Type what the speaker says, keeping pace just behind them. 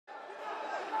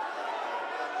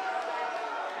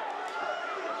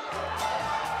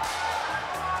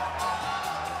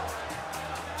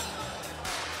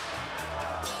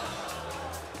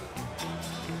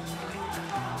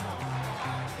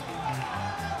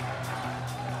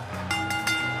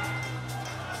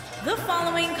The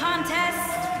following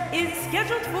contest is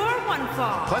scheduled for one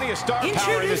fall. Plenty of star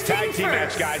power in this tag team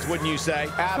match, guys, wouldn't you say?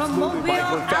 Absolutely,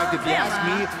 Michael. In fact, if you ask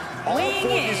me, all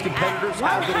four of these competitors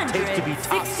have what it takes to be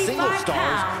top single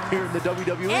stars here in the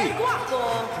WWE. And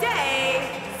Guapo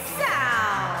de Sal.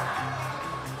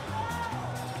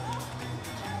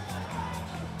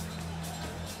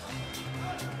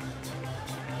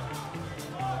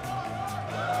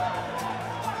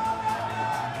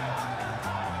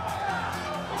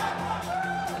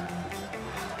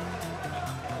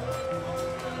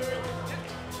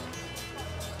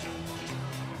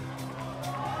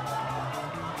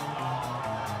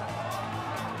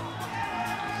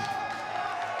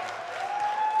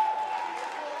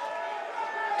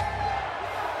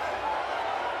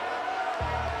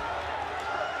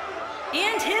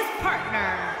 And his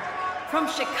partner, from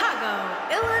Chicago,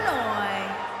 Illinois,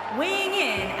 weighing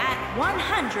in at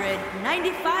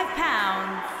 195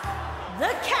 pounds,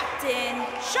 the Captain,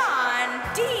 Shawn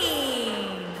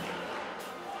Dean.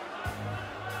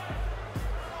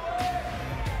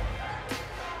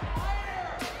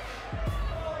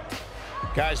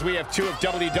 Guys, we have two of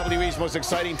WWE's most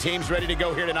exciting teams ready to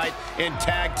go here tonight in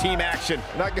tag team action.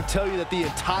 And I can tell you that the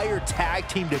entire tag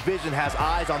team division has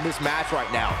eyes on this match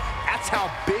right now. That's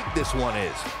how big this one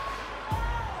is.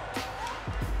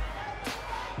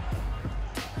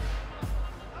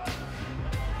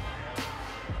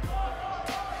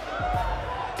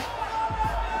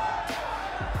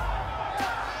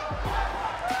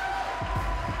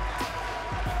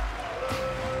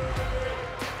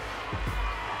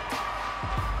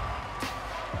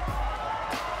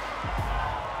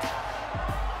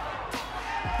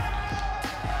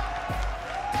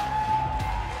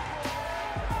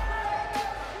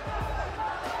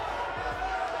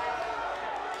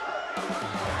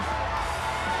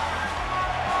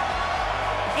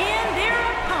 And their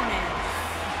opponents,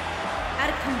 at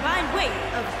a combined weight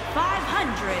of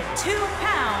 502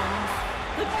 pounds,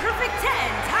 the Perfect 10,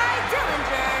 Ty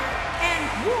Dillinger and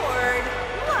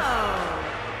Wardlow.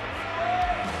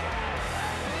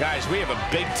 Guys, we have a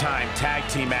big-time tag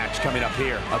team match coming up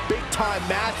here. A big-time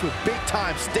match with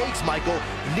big-time stakes, Michael.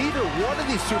 Neither one of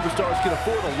these superstars can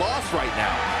afford a loss right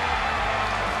now.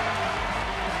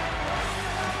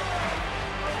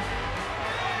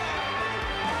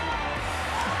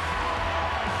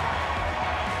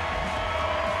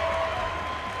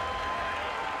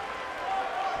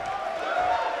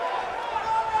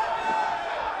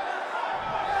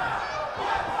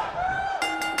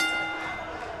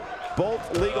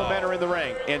 Both legal men are in the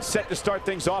ring and set to start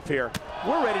things off here.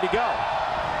 We're ready to go.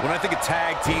 When I think of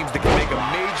tag teams that can make a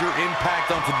major impact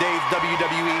on today's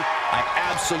WWE, I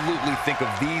absolutely think of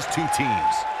these two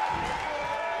teams.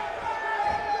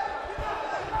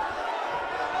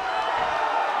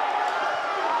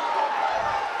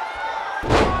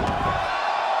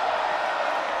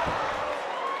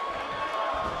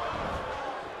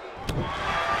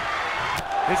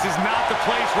 This is not the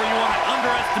place where you want to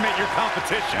underestimate your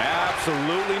competition.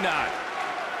 Absolutely not.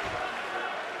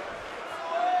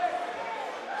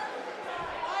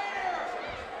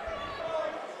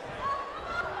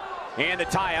 And the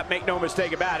tie-up, make no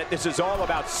mistake about it, this is all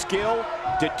about skill,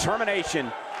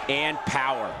 determination, and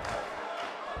power.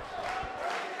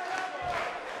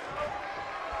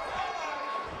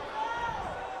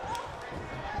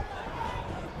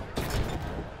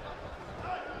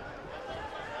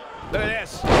 Look at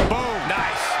this. Boom.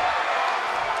 Nice.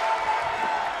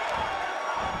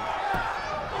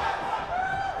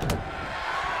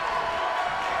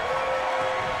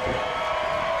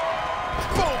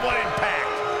 Boom, what impact.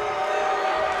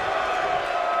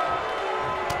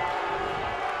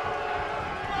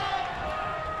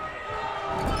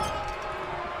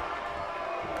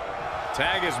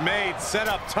 Tag is made, set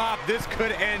up top. This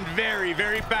could end very,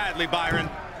 very badly, Byron.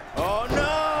 Oh, no!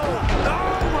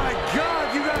 Oh, my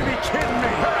God! You gotta be kidding me!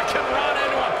 Hurricane run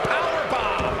into a power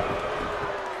bomb.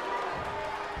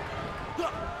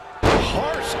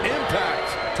 Harsh impact.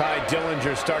 Ty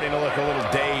Dillinger starting to look a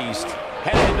little dazed.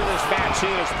 Heading into this match, he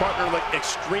and his partner look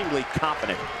extremely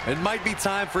confident. It might be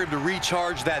time for him to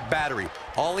recharge that battery.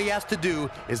 All he has to do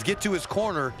is get to his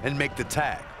corner and make the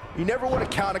tag. You never want to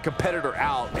count a competitor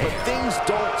out, but things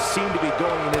don't seem to be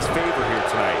going in his favor here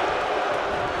tonight.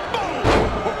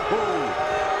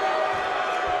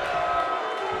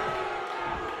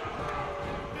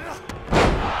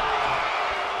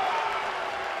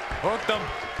 Hooked him.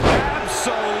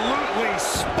 Absolutely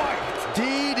spiked.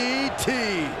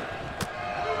 DDT.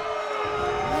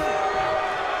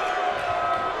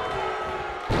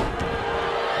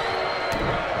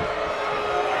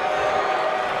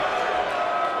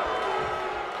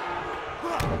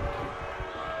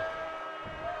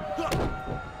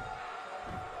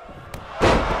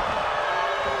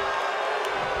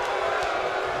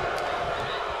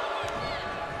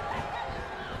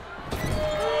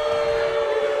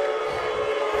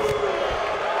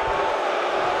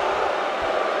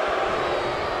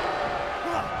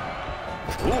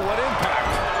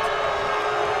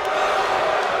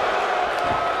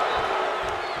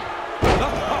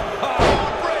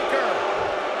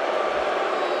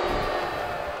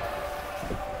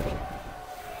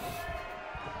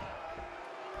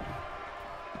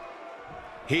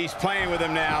 He's playing with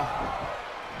him now.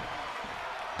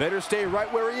 Better stay right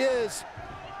where he is.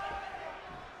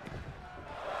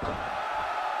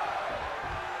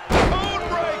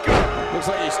 Looks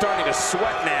like he's starting to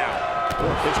sweat now.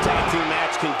 This tag team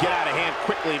match can get out of hand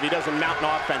quickly if he doesn't mount an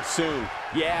offense soon.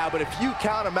 Yeah, but if you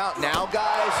count him out now,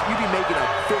 guys, you'd be making a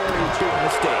very big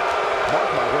mistake. Mark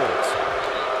my words.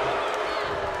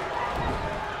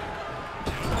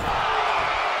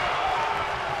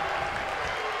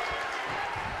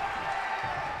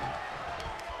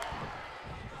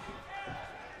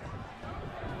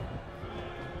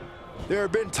 There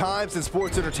have been times in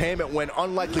sports entertainment when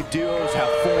unlikely duos have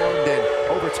formed, and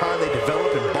over time they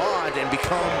develop and bond and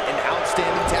become an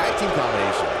outstanding tag team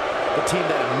combination. The team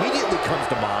that immediately comes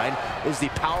to mind is the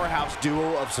powerhouse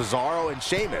duo of Cesaro and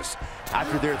Sheamus.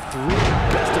 After their 3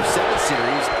 best-of-7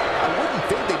 series, I wouldn't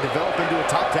think they'd develop into a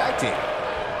top tag team.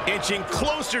 Inching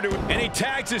closer to it, and he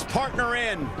tags his partner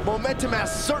in. Momentum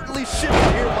has certainly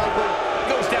shifted here, Michael.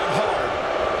 Goes down hard.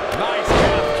 Nice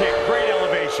calf kick, great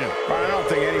elevation. I don't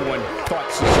think anyone thought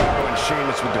Cesaro and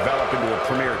Sheamus would develop into a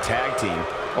premier tag team.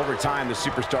 Over time, the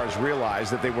superstars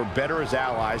realized that they were better as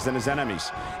allies than as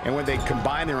enemies. And when they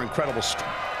combined their incredible strength.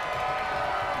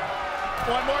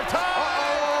 One more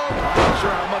time! I'm not sure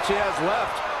how much he has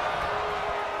left.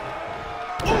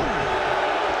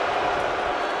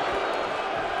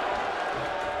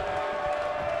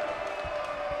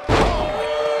 Oh,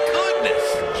 my goodness!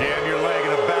 Jam your leg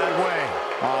in a bad way.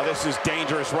 Oh, this is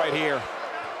dangerous right here.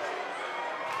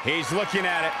 He's looking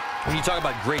at it. When you talk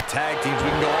about great tag teams,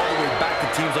 we can go all the way back to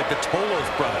teams like the Tolos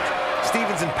brothers,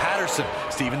 Stevens and Patterson,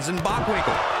 Stevens and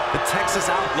Bockwinkel, the Texas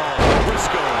Outlaws, the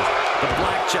Briscoes, the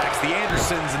Blackjacks, the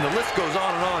Andersons, and the list goes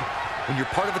on and on. When you're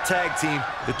part of a tag team,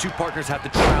 the two partners have to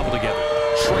travel together,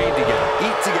 train together,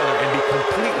 eat together, and be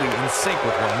completely in sync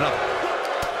with one another.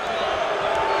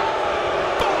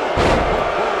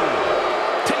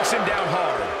 Takes him down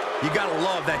hard. You gotta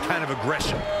love that kind of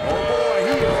aggression. Oh boy,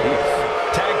 he is.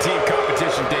 Tag team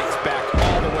competition dates back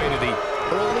all the way to the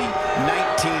early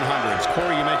 1900s.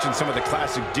 Corey, you mentioned some of the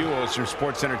classic duos from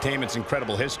sports entertainment's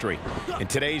incredible history. In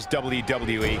today's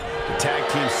WWE, the tag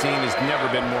team scene has never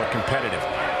been more competitive.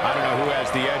 I don't know who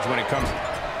has the edge when it comes.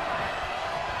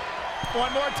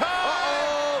 One more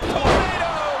time!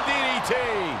 Tornado DDT!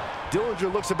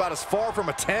 Dillinger looks about as far from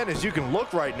a 10 as you can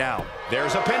look right now.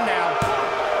 There's a pin now.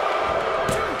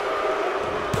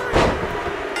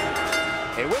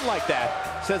 A win like that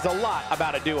says a lot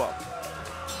about a duo.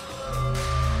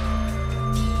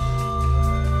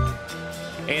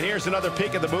 And here's another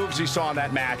peek at the moves you saw in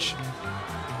that match.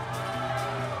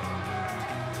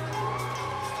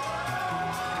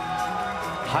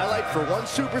 Highlight for one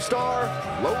superstar,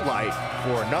 low light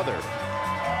for another.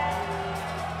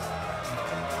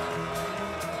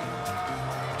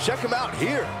 Check him out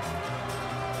here.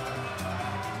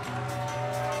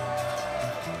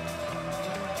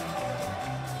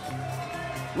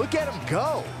 Look at him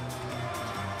go.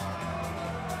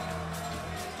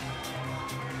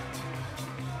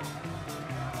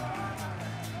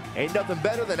 Ain't nothing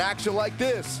better than action like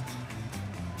this.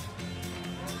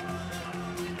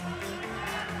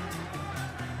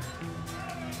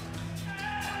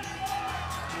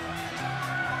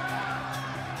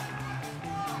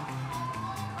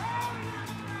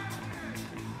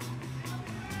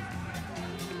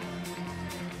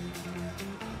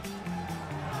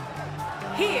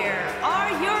 Here are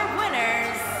your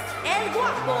winners, El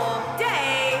Guapo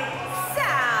de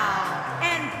Sal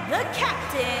and the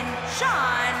Captain,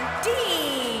 Shawn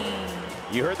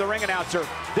Dean. You heard the ring announcer.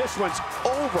 This one's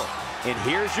over. And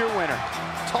here's your winner.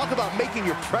 Talk about making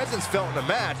your presence felt in a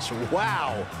match.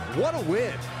 Wow, what a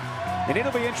win. And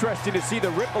it'll be interesting to see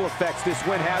the ripple effects this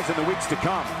win has in the weeks to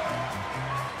come.